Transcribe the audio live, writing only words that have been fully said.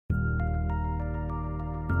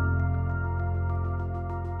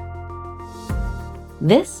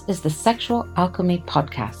This is the Sexual Alchemy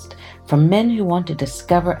Podcast for men who want to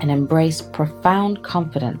discover and embrace profound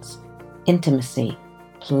confidence, intimacy,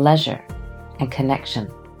 pleasure, and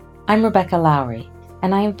connection. I'm Rebecca Lowry,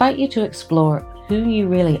 and I invite you to explore who you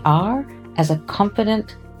really are as a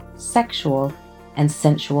confident, sexual, and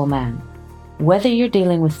sensual man. Whether you're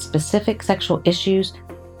dealing with specific sexual issues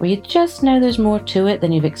or you just know there's more to it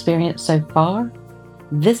than you've experienced so far,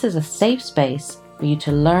 this is a safe space for you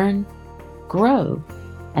to learn, grow,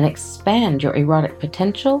 and expand your erotic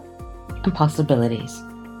potential and possibilities.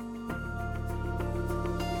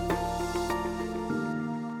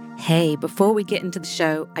 Hey, before we get into the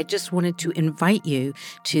show, I just wanted to invite you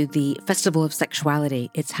to the Festival of Sexuality.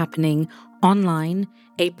 It's happening online,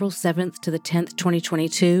 April 7th to the 10th,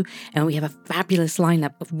 2022, and we have a fabulous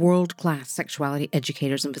lineup of world-class sexuality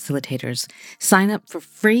educators and facilitators. Sign up for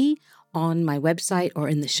free on my website or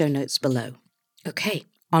in the show notes below. Okay,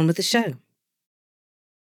 on with the show.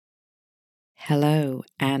 Hello,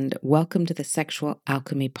 and welcome to the Sexual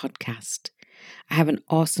Alchemy Podcast. I have an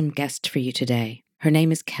awesome guest for you today. Her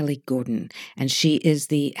name is Kelly Gordon, and she is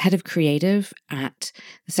the head of creative at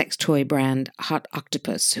the sex toy brand Hot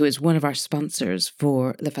Octopuss, who is one of our sponsors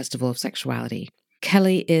for the Festival of Sexuality.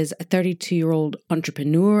 Kelly is a 32-year-old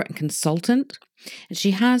entrepreneur and consultant, and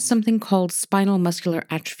she has something called spinal muscular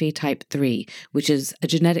atrophy type 3, which is a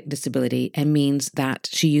genetic disability and means that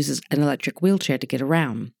she uses an electric wheelchair to get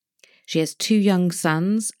around. She has 2 young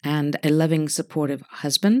sons and a loving, supportive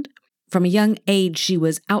husband. From a young age, she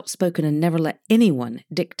was outspoken and never let anyone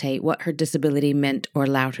dictate what her disability meant or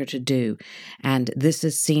allowed her to do. And this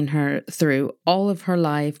has seen her through all of her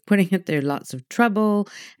life, putting her through lots of trouble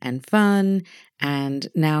and fun, and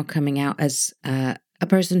now coming out as a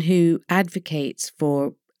person who advocates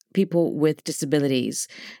for people with disabilities,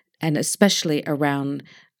 and especially around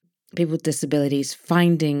people with disabilities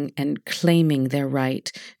finding and claiming their right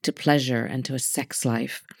to pleasure and to a sex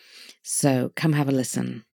life. So come have a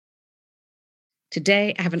listen.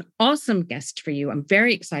 Today, I have an awesome guest for you. I'm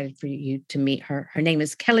very excited for you to meet her. Her name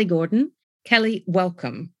is Kelly Gordon. Kelly,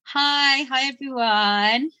 welcome. Hi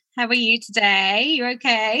everyone. How are you today? You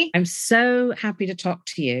okay? I'm so happy to talk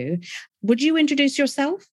to you. Would you introduce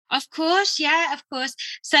yourself? Of course, yeah, of course.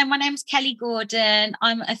 So my name's Kelly Gordon.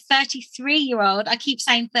 I'm a 33-year-old. I keep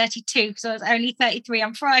saying 32 because I was only 33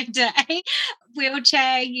 on Friday.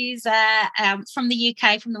 Wheelchair user from the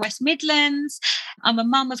UK, from the West Midlands. I'm a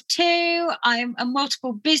mum of 2. I'm a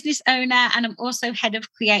multiple business owner, and I'm also head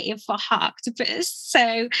of creative for Hot Octopuss.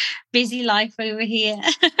 So busy life over here.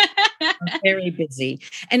 Very busy.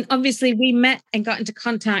 And obviously we met and got into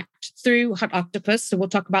contact through Hot Octopuss. So we'll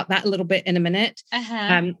talk about that a little bit in a minute.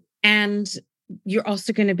 And you're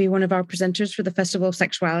also going to be one of our presenters for the Festival of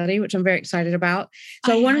Sexuality, which I'm very excited about.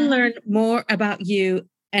 So I want to learn more about you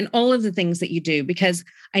and all of the things that you do, because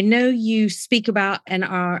I know you speak about and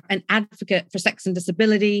are an advocate for sex and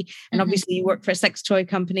disability. And obviously you work for a sex toy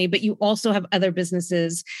company, but you also have other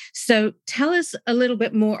businesses. So tell us a little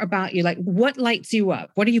bit more about you. Like, what lights you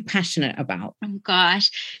up? What are you passionate about? Oh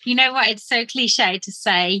gosh, you know what? It's so cliche to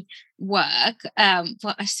say work,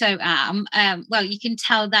 but I so am. Well, you can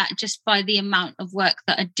tell that just by the amount of work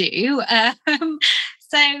that I do.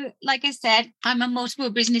 So, like I said, I'm a multiple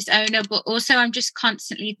business owner, but also I'm just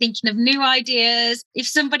constantly thinking of new ideas. If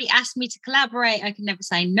somebody asks me to collaborate, I can never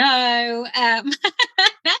say no. I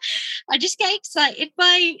just get excited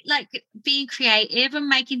by like being creative and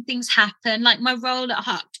making things happen. Like my role at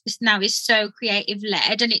Hot now is so creative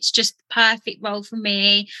led, and it's just the perfect role for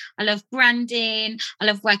me. I love branding. I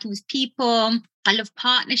love working with people. I love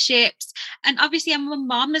partnerships. And obviously I'm a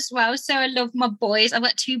mom as well. So I love my boys. I've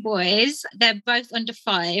got 2 boys. They're both under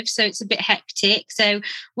 5. So it's a bit hectic. So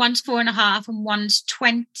one's 4.5 and one's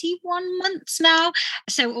 21 months now.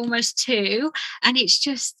 So almost 2. And it's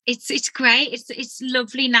just, it's great. It's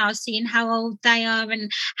lovely now seeing how old they are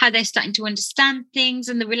and how they're starting to understand things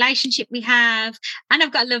and the relationship we have. And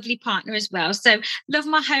I've got a lovely partner as well. So love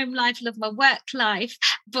my home life, love my work life.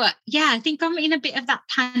 But yeah, I think I'm in a bit of that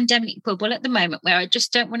pandemic bubble at the moment, where I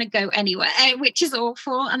just don't want to go anywhere, which is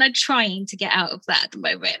awful. And I'm trying to get out of that at the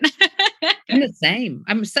moment. I'm the same.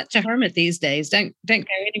 I'm such a hermit these days. Don't go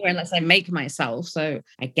anywhere unless I make myself. So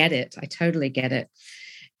I get it. I totally get it.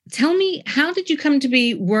 Tell me, how did you come to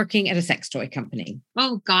be working at a sex toy company?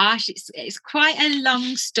 Oh gosh, it's quite a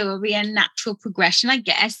long story and natural progression, I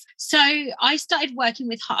guess. So I started working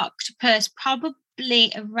with Hot Octopuss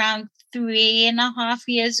probably around 3.5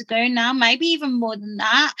 years ago now, maybe even more than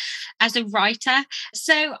that, as a writer.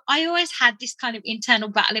 So I always had this kind of internal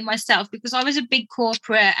battle in myself because I was a big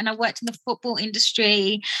corporate and I worked in the football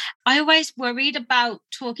industry. I always worried about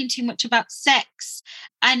talking too much about sex.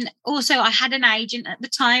 And also I had an agent at the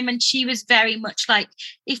time, and she was very much like,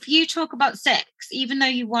 if you talk about sex, even though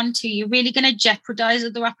you want to, you're really going to jeopardize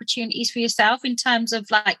other opportunities for yourself in terms of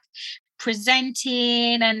like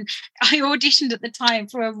presenting. And I auditioned at the time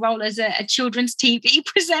for a role as a children's TV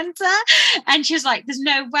presenter, and she was like, there's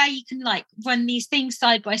no way you can like run these things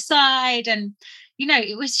side by side. And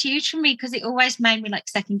it was huge for me because it always made me like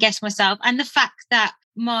second guess myself. And the fact that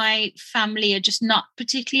my family are just not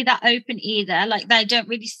particularly that open either, like they don't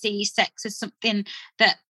really see sex as something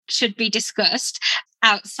that should be discussed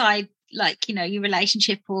outside like your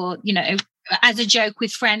relationship, or as a joke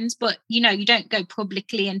with friends, but you don't go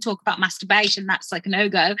publicly and talk about masturbation. That's like a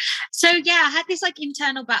no-go. So yeah, I had this like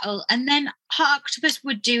internal battle. And then Hot Octopuss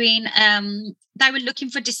were doing they were looking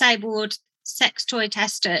for disabled sex toy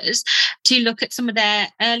testers to look at some of their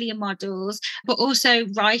earlier models, but also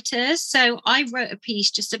writers. So I wrote a piece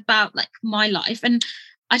just about like my life, and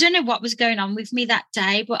I don't know what was going on with me that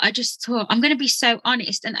day, but I just thought I'm going to be so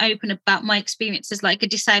honest and open about my experience as like a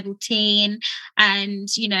disabled teen, and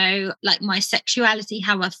like my sexuality,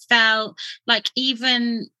 how I felt, like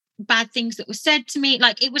even bad things that were said to me,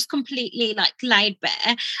 like it was completely like laid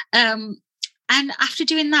bare. And after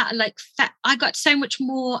doing that, like I got so much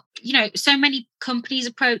more, so many companies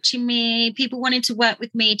approaching me, people wanting to work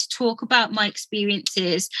with me to talk about my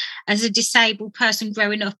experiences as a disabled person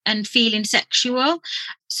growing up and feeling sexual.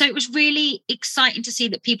 So it was really exciting to see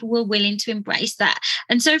that people were willing to embrace that.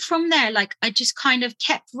 And so from there, like I just kind of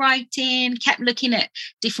kept writing, kept looking at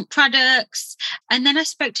different products. And then I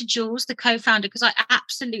spoke to Jules, the co-founder, because I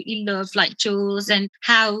absolutely love like Jules and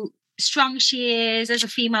how strong she is as a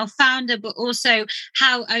female founder, but also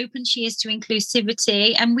how open she is to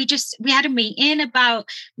inclusivity. And we had a meeting about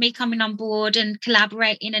me coming on board and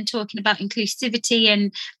collaborating and talking about inclusivity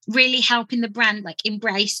and really helping the brand like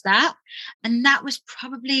embrace that. And that was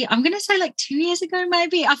probably, I'm going to say like 2 years ago,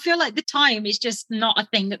 maybe. I feel like the time is just not a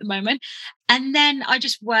thing at the moment. And then I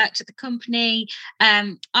just worked at the company.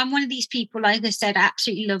 I'm one of these people, like I said, I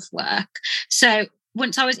absolutely love work. So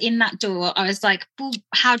once I was in that door, I was like, well,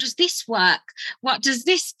 how does this work? What does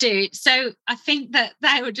this do? So I think that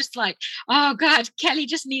they were just like, oh God, Kelly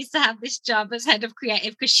just needs to have this job as head of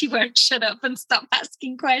creative because she won't shut up and stop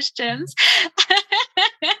asking questions.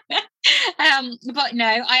 But no,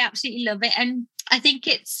 I absolutely love it. And I think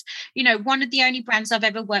it's, one of the only brands I've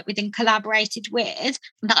ever worked with and collaborated with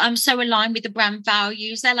that I'm so aligned with the brand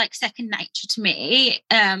values. They're like second nature to me,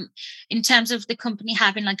 in terms of the company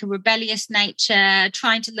having like a rebellious nature,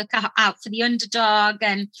 trying to look out for the underdog.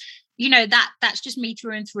 And, that's just me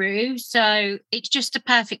through and through. So it's just a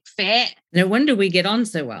perfect fit. No wonder we get on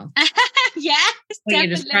so well. Yes, what you're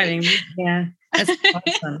describing. Yeah, that's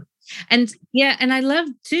awesome. And yeah, and I love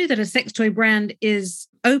too that a sex toy brand is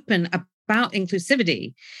open about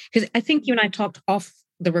inclusivity, because I think you and I talked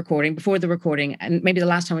before the recording, and maybe the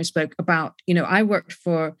last time we spoke about, I worked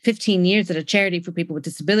for 15 years at a charity for people with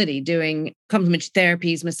disability doing complementary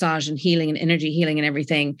therapies, massage and healing and energy healing and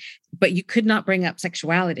everything. But you could not bring up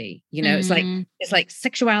sexuality. It's like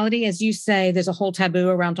sexuality, as you say, there's a whole taboo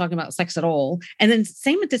around talking about sex at all. And then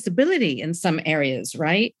same with disability in some areas,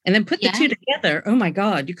 right? And then put the two together. Oh my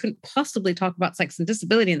God, you couldn't possibly talk about sex and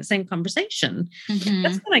disability in the same conversation. Mm-hmm.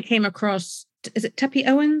 That's when I came across, is it Tuppy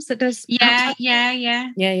Owens that does? Yeah.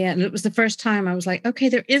 And it was the first time I was like, okay,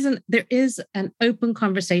 there is an open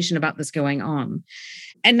conversation about this going on.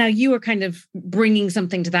 And now you are kind of bringing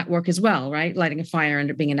something to that work as well, right? Lighting a fire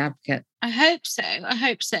and being an advocate. I hope so.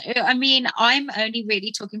 I mean, I'm only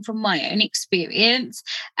really talking from my own experience.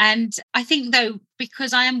 And I think, though,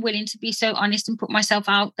 because I am willing to be so honest and put myself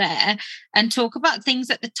out there and talk about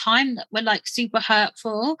things at the time that were like super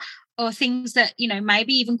hurtful, or things that,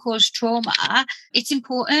 maybe even cause trauma, it's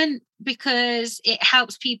important because it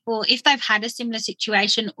helps people if they've had a similar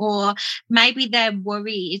situation, or maybe they're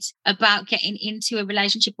worried about getting into a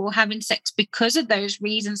relationship or having sex because of those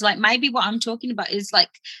reasons. Like maybe what I'm talking about is like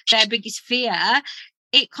their biggest fear.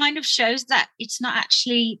 It kind of shows that it's not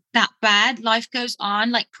actually that bad. Life goes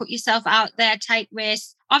on. Like put yourself out there, take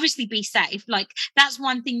risks, obviously be safe. Like that's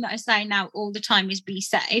one thing that I say now all the time is be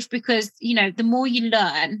safe, because, the more you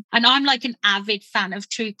learn, and I'm like an avid fan of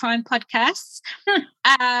true crime podcasts.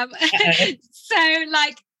 So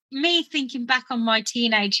like me thinking back on my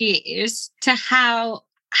teenage years to how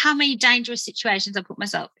many dangerous situations I put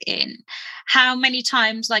myself in, how many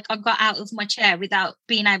times like I got out of my chair without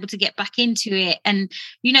being able to get back into it. And,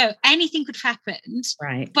 anything could have happened.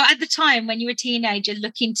 Right. But at the time when you're a teenager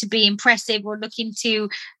looking to be impressive or looking to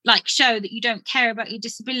like show that you don't care about your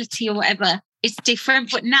disability or whatever, it's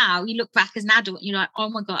different. But now you look back as an adult and you're like, oh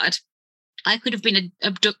my God, I could have been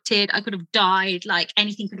abducted. I could have died. Like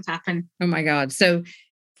anything could have happened. Oh my God. So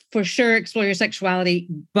for sure explore your sexuality,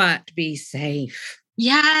 but be safe.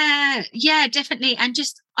 Yeah, definitely. And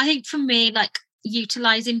just, I think for me, like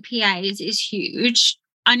utilizing PAs is huge.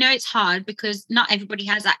 I know it's hard because not everybody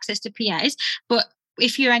has access to PAs, but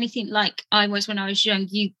if you're anything like I was when I was young,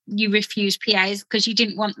 you refuse PAs because you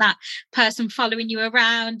didn't want that person following you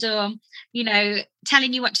around or,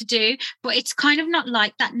 telling you what to do. But it's kind of not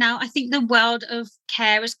like that now. I think the world of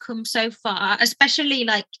care has come so far, especially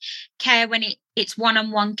like care when it's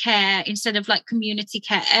one-on-one care instead of like community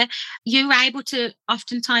care. You're able to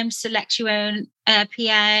oftentimes select your own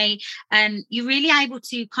PA, and you're really able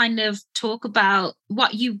to kind of talk about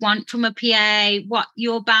what you want from a PA, what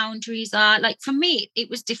your boundaries are. Like for me, it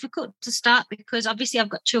was difficult to start because obviously I've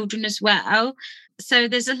got children as well. So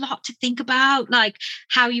there's a lot to think about, like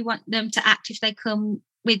how you want them to act if they come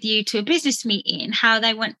with you to a business meeting, how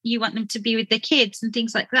you want them to be with their kids and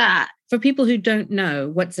things like that. For people who don't know,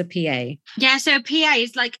 what's a PA? Yeah, so a PA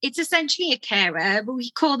is like, it's essentially a carer, but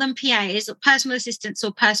we call them PAs or personal assistants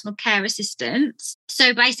or personal care assistants.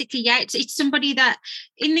 So basically, yeah, it's somebody that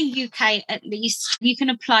in the UK, at least, you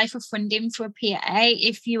can apply for funding for a PA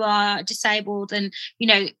if you are disabled and,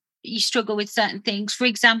 you struggle with certain things. For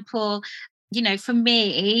example, for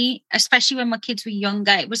me, especially when my kids were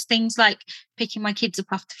younger, it was things like picking my kids up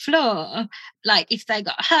off the floor, like if they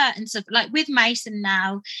got hurt and stuff. Like with Mason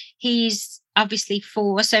now, he's obviously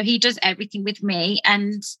 4, so he does everything with me,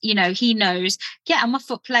 and he knows get on my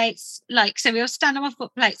foot plates, like so we'll stand on my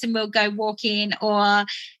foot plates and we'll go walking, or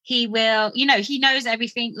he will, he knows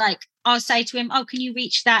everything. Like I'll say to him, oh, can you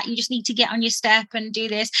reach that? You just need to get on your step and do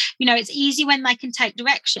this. It's easy when they can take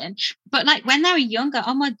direction. But like when they were younger,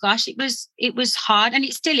 oh my gosh, it was hard. And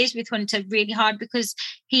it still is with Hunter, really hard, because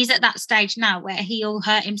he's at that stage now where he'll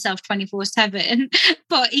hurt himself 24/7,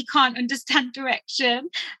 but he can't understand direction.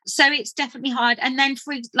 So it's definitely hard. And then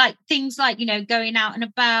for like things like, going out and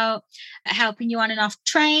about, helping you on and off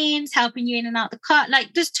trains, helping you in and out the car.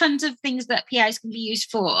 Like there's tons of things that PAs can be used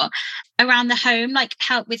for around the home, like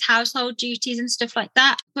help with household duties and stuff like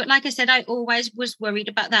that. But like I said, I always was worried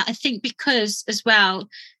about that. I think because as well,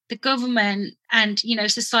 the government and,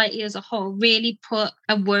 society as a whole really put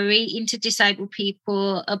a worry into disabled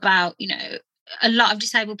people about, a lot of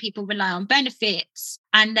disabled people rely on benefits.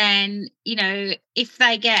 And then, if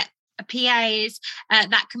they get PAs,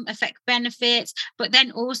 that can affect benefits. But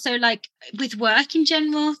then also like with work in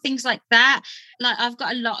general, things like that. Like I've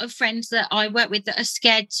got a lot of friends that I work with that are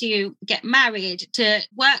scared to get married, to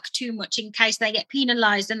work too much in case they get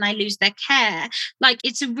penalized and they lose their care. Like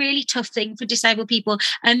it's a really tough thing for disabled people.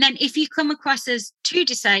 And then if you come across as too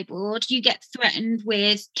disabled, you get threatened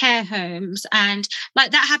with care homes. And like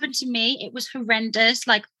that happened to me. It was horrendous.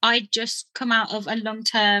 Like I just come out of a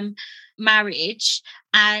long-term marriage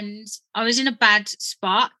and I was in a bad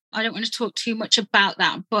spot. I don't want to talk too much about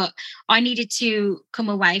that, but I needed to come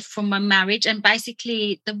away from my marriage. And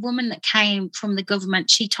basically the woman that came from the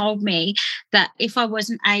government, she told me that if I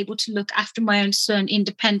wasn't able to look after my own son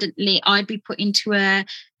independently, I'd be put into an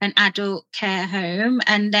adult care home,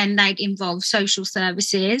 and then they'd involve social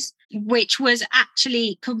services, which was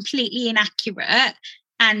actually completely inaccurate.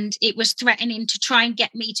 And it was threatening to try and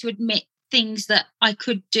get me to admit things that I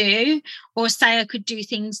could do, or say I could do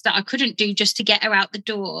things that I couldn't do just to get her out the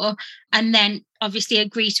door, and then obviously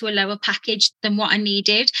agree to a lower package than what I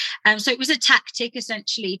needed. So it was a tactic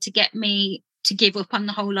essentially to get me to give up on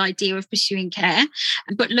the whole idea of pursuing care.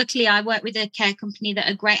 But luckily I work with a care company that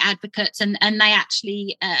are great advocates, and they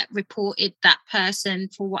actually reported that person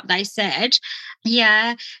for what they said.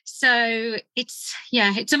 Yeah. So it's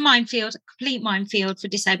a minefield, a complete minefield for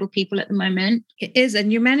disabled people at the moment. It is.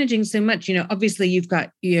 And you're managing so much, obviously you've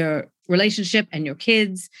got your relationship and your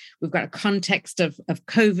kids. We've got a context of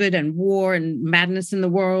COVID and war and madness in the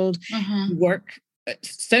world, work,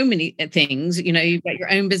 so many things, you've got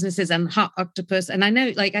your own businesses and Hot Octopuss. And I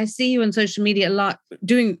know, like, I see you on social media a lot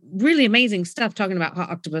doing really amazing stuff, talking about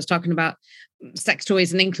Hot Octopuss, talking about sex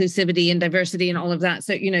toys and inclusivity and diversity and all of that.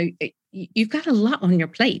 So, you've got a lot on your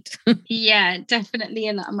plate. Yeah, definitely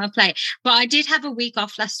a lot on my plate. But I did have a week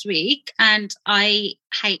off last week and I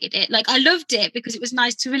hated it. Like I loved it because it was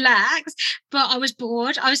nice to relax, but I was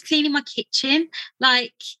bored. I was cleaning my kitchen.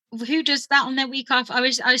 Like who does that on their week off?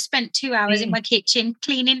 I spent 2 hours in my kitchen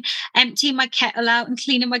cleaning, emptying my kettle out and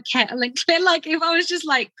cleaning my kettle and like if I was just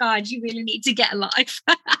like, God, you really need to get a life.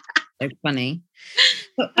 So funny.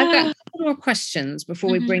 So I've got a couple more questions before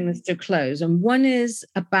we bring this to a close. And one is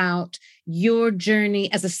about your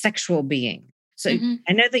journey as a sexual being. So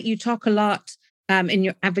I know that you talk a lot in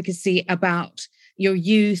your advocacy about your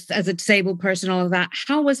youth as a disabled person, all of that.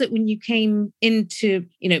 How was it when you came into,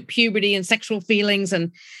 puberty and sexual feelings?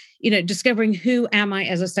 And, discovering who am I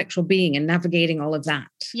as a sexual being and navigating all of that.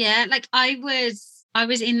 Yeah, like I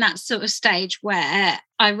was in that sort of stage where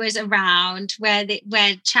I was around where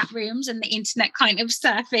chat rooms and the internet kind of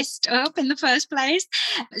surfaced up in the first place.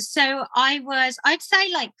 So I'd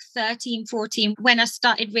say like 13, 14 when I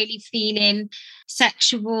started really feeling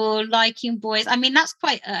sexual, liking boys. I mean, that's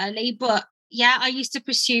quite early, but yeah, I used to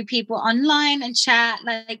pursue people online and chat.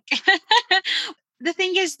 Like the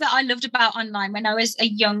thing is that I loved about online when I was a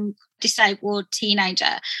young disabled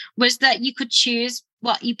teenager was that you could choose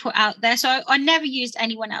what you put out there. So I never used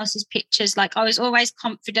anyone else's pictures. Like I was always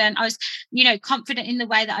confident. I was, confident in the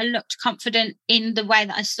way that I looked, confident in the way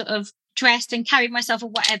that I sort of dressed and carried myself or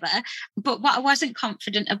whatever. But what I wasn't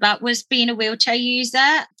confident about was being a wheelchair user.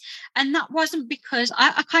 And that wasn't because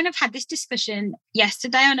I kind of had this discussion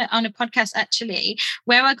yesterday on a podcast, actually,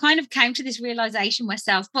 where I kind of came to this realization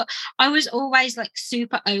myself. But I was always like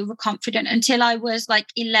super overconfident until I was like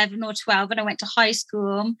 11 or 12 and I went to high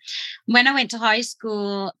school. When I went to high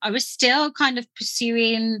school, I was still kind of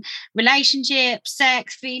pursuing relationships,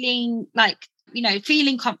 sex, feeling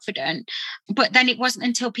confident. But then it wasn't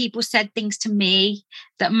until people said things to me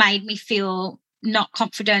that made me feel not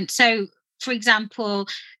confident. So, for example,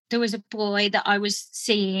 there was a boy that I was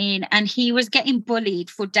seeing and he was getting bullied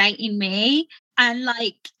for dating me. And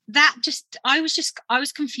like that I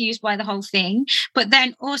was confused by the whole thing. But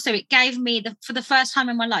then also it gave me for the first time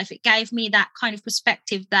in my life, it gave me that kind of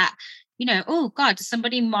perspective that, oh God,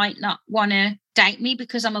 somebody might not want to date me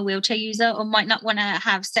because I'm a wheelchair user or might not want to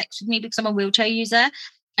have sex with me because I'm a wheelchair user.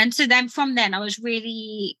 And so then from then I was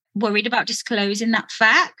really worried about disclosing that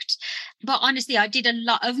fact. But honestly, I did a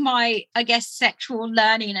lot of my, I guess, sexual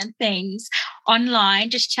learning and things online,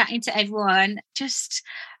 just chatting to everyone, just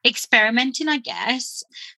experimenting, I guess.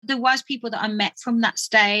 There was people that I met from that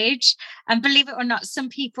stage. And believe it or not, some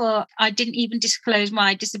people I didn't even disclose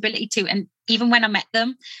my disability to. And even when I met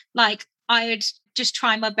them, like I would just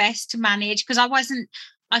try my best to manage because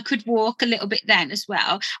I could walk a little bit then as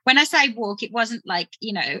well. When I say walk, it wasn't like,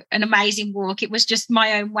 an amazing walk. It was just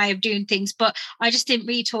my own way of doing things, but I just didn't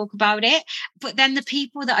really talk about it. But then the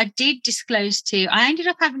people that I did disclose to, I ended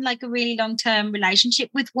up having like a really long-term relationship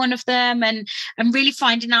with one of them and really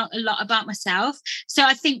finding out a lot about myself. So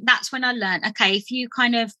I think that's when I learned, okay, if you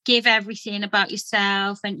kind of give everything about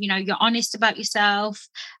yourself and, you're honest about yourself,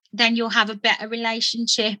 then you'll have a better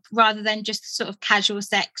relationship rather than just sort of casual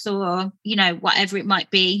sex or, whatever it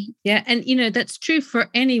might be. Yeah. And, that's true for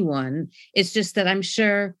anyone. It's just that I'm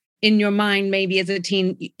sure in your mind, maybe as a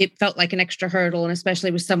teen, it felt like an extra hurdle, and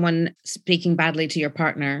especially with someone speaking badly to your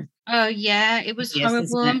partner. Oh, yeah, it was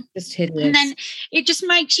horrible. It? Just hideous. And then it just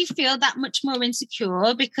makes you feel that much more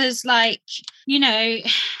insecure because, like, you're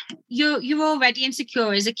already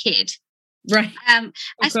insecure as a kid. Right.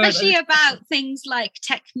 Especially about things like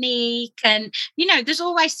technique and, there's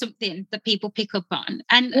always something that people pick up on.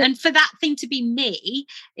 And for that thing to be me,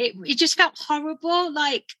 it just felt horrible,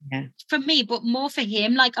 like for me, but more for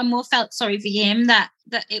him. Like I more felt sorry for him that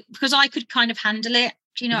because I could kind of handle it.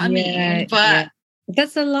 Do you know what I mean? But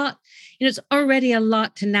that's a lot. It's already a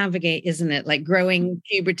lot to navigate, isn't it? Like growing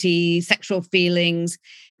puberty, sexual feelings,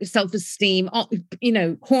 self-esteem,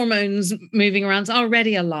 hormones moving around. It's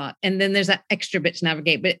already a lot. And then there's that extra bit to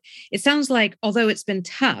navigate. But it sounds like, although it's been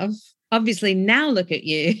tough, obviously now look at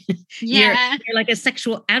you. Yeah. You're like a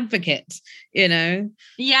sexual advocate,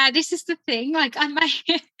 Yeah, this is the thing. Like I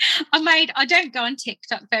don't go on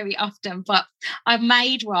TikTok very often, but I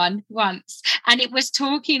made one once and it was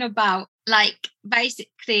talking about like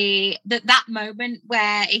basically that moment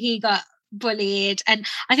where he got bullied. And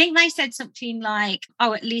I think they said something like,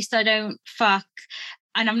 oh, at least I don't fuck.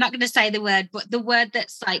 And I'm not going to say the word, but the word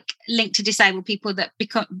that's like linked to disabled people that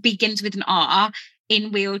begins with an R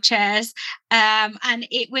in wheelchairs. And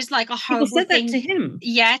it was like a horrible People said thing. That to him?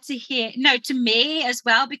 Yeah, to me as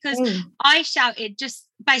well, because I shouted just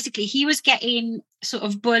basically he was getting sort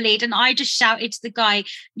of bullied and I just shouted to the guy,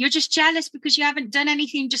 you're just jealous because you haven't done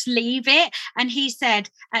anything, just leave it. And he said,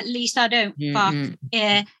 at least I don't fuck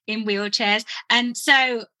in wheelchairs. And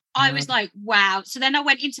so I was like, wow. So then I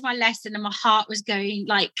went into my lesson and my heart was going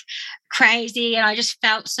like crazy and I just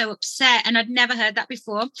felt so upset and I'd never heard that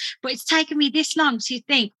before. But it's taken me this long to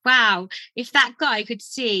think, wow, if that guy could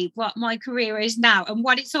see what my career is now and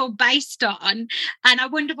what it's all based on, and I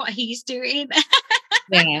wonder what he's doing.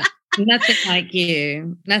 Yeah, nothing like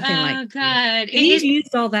you. Nothing like you. Oh, God. You've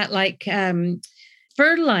used all that like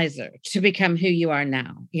fertilizer to become who you are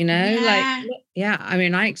now, I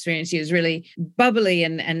mean, I experienced you as really bubbly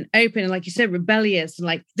and open and, like you said, rebellious and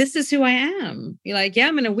like, this is who I am. You're like, yeah,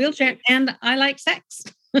 I'm in a wheelchair and I like sex.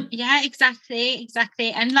 Yeah, exactly.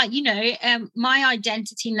 And like, my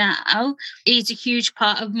identity now is a huge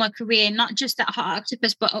part of my career, not just at Hot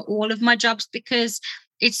Octopus, but at all of my jobs, because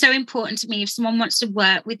it's so important to me. If someone wants to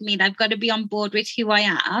work with me, they've got to be on board with who I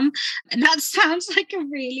am. And that sounds like a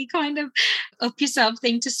really kind of up yourself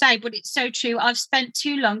thing to say, but it's so true. I've spent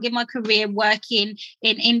too long in my career working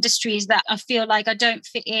in industries that I feel like I don't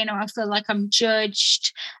fit in, or I feel like I'm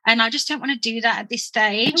judged. And I just don't want to do that at this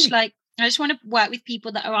stage. Like, I just want to work with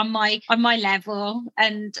people that are on my level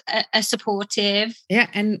and are supportive. Yeah,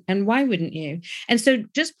 and why wouldn't you? And so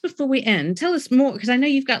just before we end, tell us more, because I know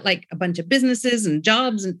you've got like a bunch of businesses and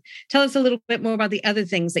jobs, and tell us a little bit more about the other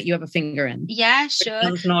things that you have a finger in. Yeah, sure.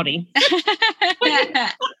 Sounds naughty.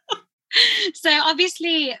 So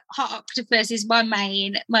obviously Hot Octopus is my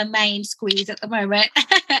main squeeze at the moment.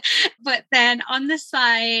 But then on the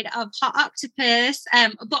side of Hot Octopus,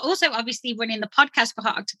 but also obviously running the podcast for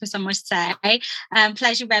Hot Octopus, I must say,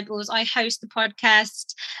 Pleasure Rebels, I host the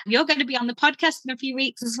podcast. You're going to be on the podcast in a few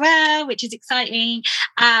weeks as well, which is exciting.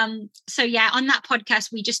 So yeah, on that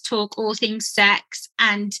podcast, we just talk all things sex.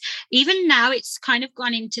 And even now it's kind of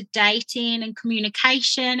gone into dating and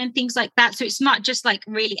communication and things like that. So it's not just like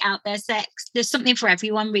really out there sex. There's something for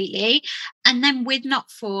everyone, really. And then With Not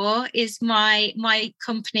For is my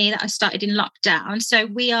company that I started in lockdown. So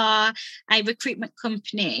we are a recruitment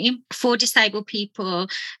company for disabled people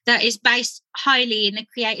that is based highly in the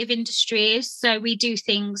creative industries. So we do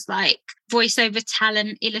things like voiceover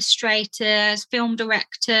talent, illustrators, film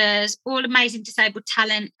directors, all amazing disabled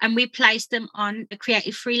talent, and we place them on the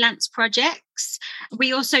creative freelance projects.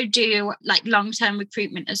 We also do like long-term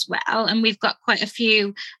recruitment as well, and we've got quite a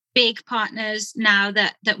few big partners now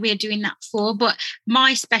that we're doing that for. But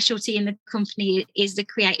my specialty in the company is the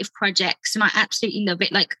creative projects, and I absolutely love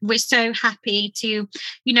it. Like, we're so happy to,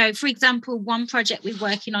 for example, one project we're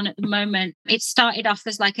working on at the moment, it started off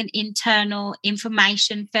as like an internal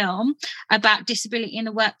information film about disability in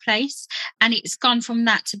the workplace, and it's gone from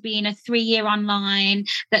that to being a 3-year online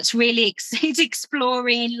that's really it's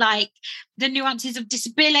exploring like the nuances of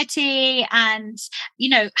disability and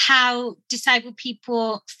how disabled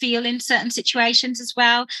people feel in certain situations as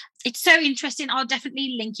well. It's so interesting. I'll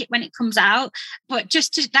definitely link it when it comes out. But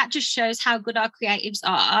that just shows how good our creatives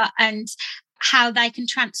are and how they can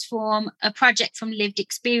transform a project from lived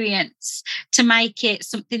experience to make it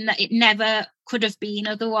something that it never could have been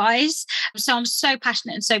otherwise. So I'm so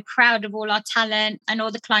passionate and so proud of all our talent and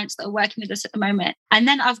all the clients that are working with us at the moment. And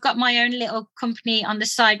then I've got my own little company on the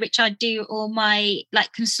side, which I do all my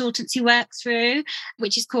like consultancy work through,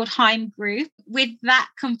 which is called Heim Group. With that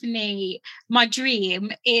company, my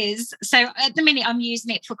dream is, so at the minute I'm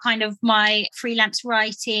using it for kind of my freelance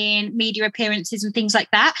writing, media appearances and things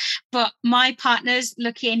like that. But my partner's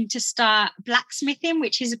looking to start blacksmithing,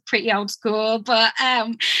 which is pretty old school, but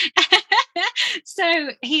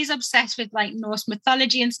so he's obsessed with like Norse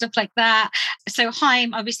mythology and stuff like that. So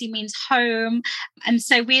Heim obviously means home. And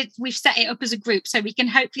so we've set it up as a group so we can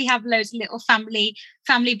hopefully have loads of little family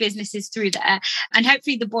businesses through there. And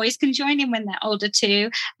hopefully the boys can join in when they're older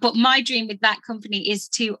too. But my dream with that company is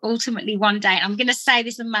to ultimately one day, I'm going to say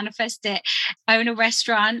this and manifest it, own a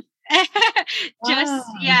restaurant.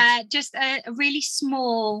 Just a really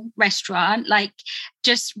small restaurant, like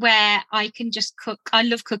just where I can just cook. I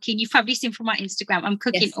love cooking. You've probably seen from my Instagram, I'm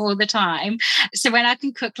cooking all the time. So when I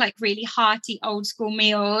can cook like really hearty old school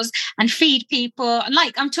meals and feed people, and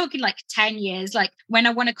like I'm talking like 10 years, like when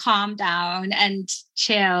I want to calm down and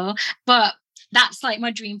chill. But that's like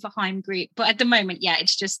my dream for Heim Group. But at the moment,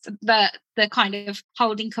 it's just the kind of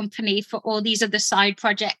holding company for all these other side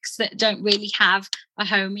projects that don't really have a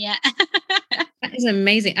home yet. That is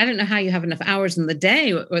amazing. I don't know how you have enough hours in the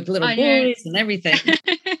day with little boys and everything.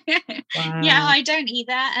 Wow. Yeah, I don't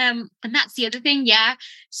either. And that's the other thing. Yeah,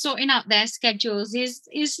 sorting out their schedules is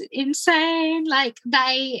insane. Like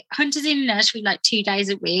Hunter's in nursery like 2 days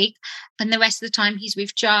a week, and the rest of the time he's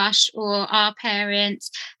with Josh or our parents.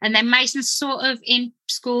 And then Mason's sort of in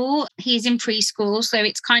school. He's in preschool, so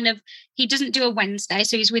it's kind of, he doesn't do a Wednesday,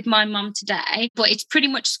 so he's with my mum today, but it's pretty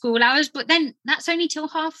much school hours. But then that's only till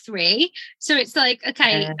 3:30, so it's like,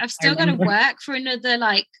 okay, I've still got to work for another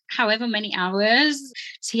like however many hours.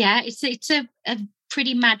 So yeah, it's a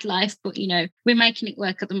pretty mad life, but we're making it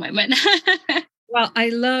work at the moment. Well, I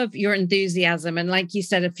love your enthusiasm. And like you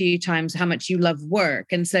said a few times, how much you love work.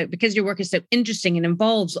 And so because your work is so interesting and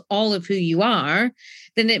involves all of who you are,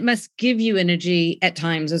 then it must give you energy at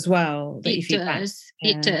times as well.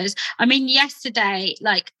 It does. I mean, yesterday,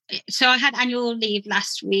 so I had annual leave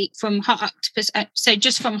last week from Hot Octopus. So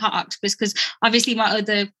just from Hot Octopus, because obviously my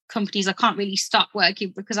other companies, I can't really stop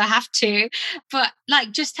working because I have to. But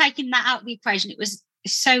like just taking that out of the equation, it was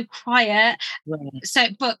so quiet. Right. So,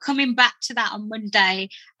 but coming back to that on Monday,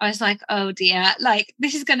 I was like, oh dear, like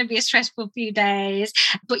this is going to be a stressful few days.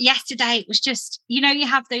 But yesterday it was just, you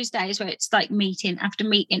have those days where it's like meeting after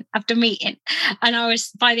meeting after meeting. And I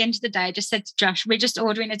was, by the end of the day, I just said to Josh, we're just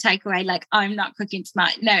ordering a takeaway. Like, I'm not cooking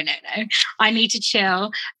tonight. No. I need to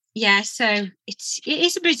chill. Yeah, so it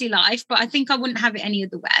is a busy life, but I think I wouldn't have it any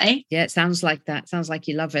other way. Yeah, it sounds like that. Sounds like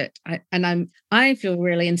you love it. I feel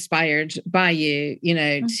really inspired by you,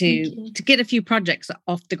 to get a few projects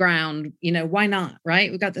off the ground. Why not?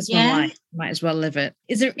 Right? We've got this one life. Might as well live it.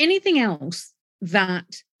 Is there anything else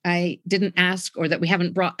that I didn't ask or that we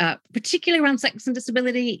haven't brought up, particularly around sex and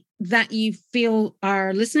disability, that you feel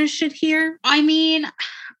our listeners should hear? I mean,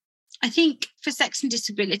 I think for sex and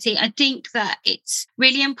disability, I think that it's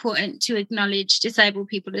really important to acknowledge disabled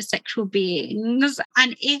people as sexual beings.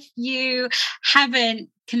 And if you haven't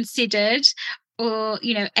considered or,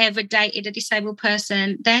 ever dated a disabled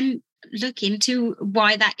person, then look into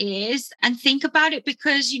why that is and think about it,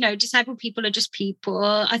 because, disabled people are just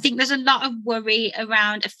people. I think there's a lot of worry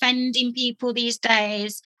around offending people these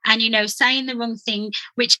days. And, saying the wrong thing,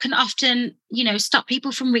 which can often, stop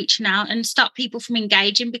people from reaching out and stop people from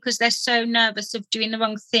engaging because they're so nervous of doing the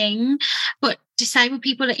wrong thing. But disabled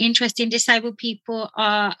people are interesting. Disabled people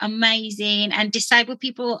are amazing. And disabled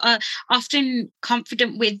people are often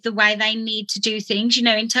confident with the way they need to do things,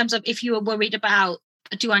 in terms of if you are worried about,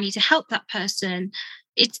 do I need to help that person?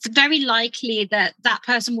 It's very likely that that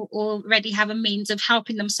person will already have a means of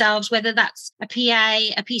helping themselves, whether that's a PA,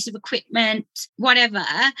 a piece of equipment, whatever.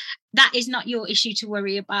 That is not your issue to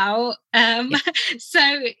worry about. So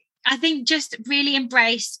I think just really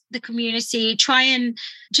embrace the community, try and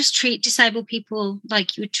just treat disabled people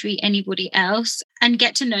like you would treat anybody else and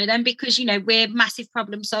get to know them because, we're massive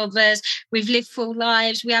problem solvers. We've lived full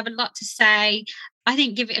lives. We have a lot to say. I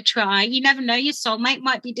think give it a try. You never know, your soulmate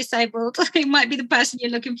might be disabled. It might be the person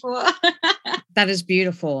you're looking for. That is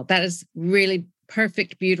beautiful. That is really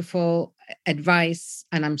perfect, beautiful advice.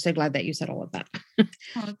 And I'm so glad that you said all of that.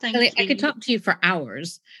 Oh, thank you. I could talk to you for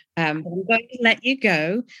hours. But I'm going to let you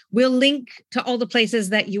go. We'll link to all the places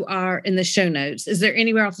that you are in the show notes. Is there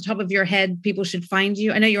anywhere off the top of your head people should find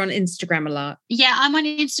you? I know you're on Instagram a lot. Yeah, I'm on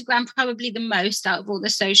Instagram probably the most out of all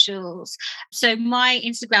the socials. So my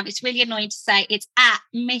Instagram, it's really annoying to say, it's at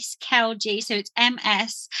Miss Kel G. So it's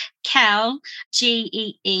MS Kel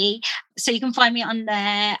GEE. So you can find me on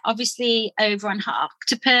there. Obviously over on Hot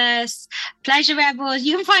Octopus, Pleasure Rebels.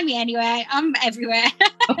 You can find me anywhere. I'm everywhere.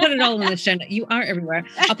 I'll put it all in the show notes. You are everywhere.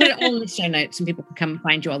 I'll put it all in the show notes and people can come and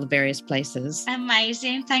find you all the various places.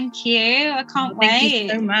 Amazing. Thank you. I can't wait. Thank you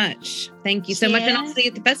so much. Thank you so much. And I'll see you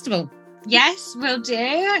at the festival. Yes, will do.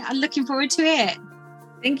 I'm looking forward to it.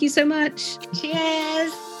 Thank you so much.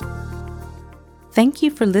 Cheers. Thank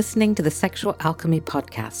you for listening to the Sexual Alchemy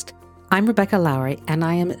Podcast. I'm Rebecca Lowry, and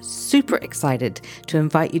I am super excited to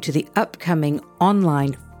invite you to the upcoming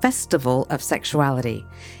online Festival of Sexuality.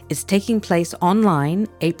 It's taking place online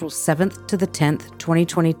April 7th to the 10th,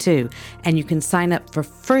 2022, and you can sign up for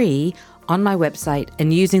free on my website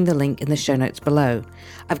and using the link in the show notes below.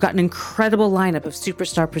 I've got an incredible lineup of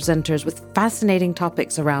superstar presenters with fascinating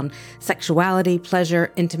topics around sexuality,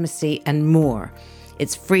 pleasure, intimacy, and more.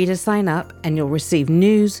 It's free to sign up, and you'll receive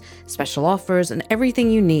news, special offers, and everything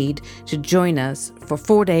you need to join us for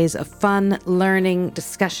 4 days of fun, learning,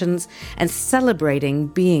 discussions, and celebrating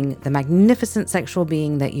being the magnificent sexual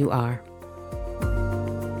being that you are.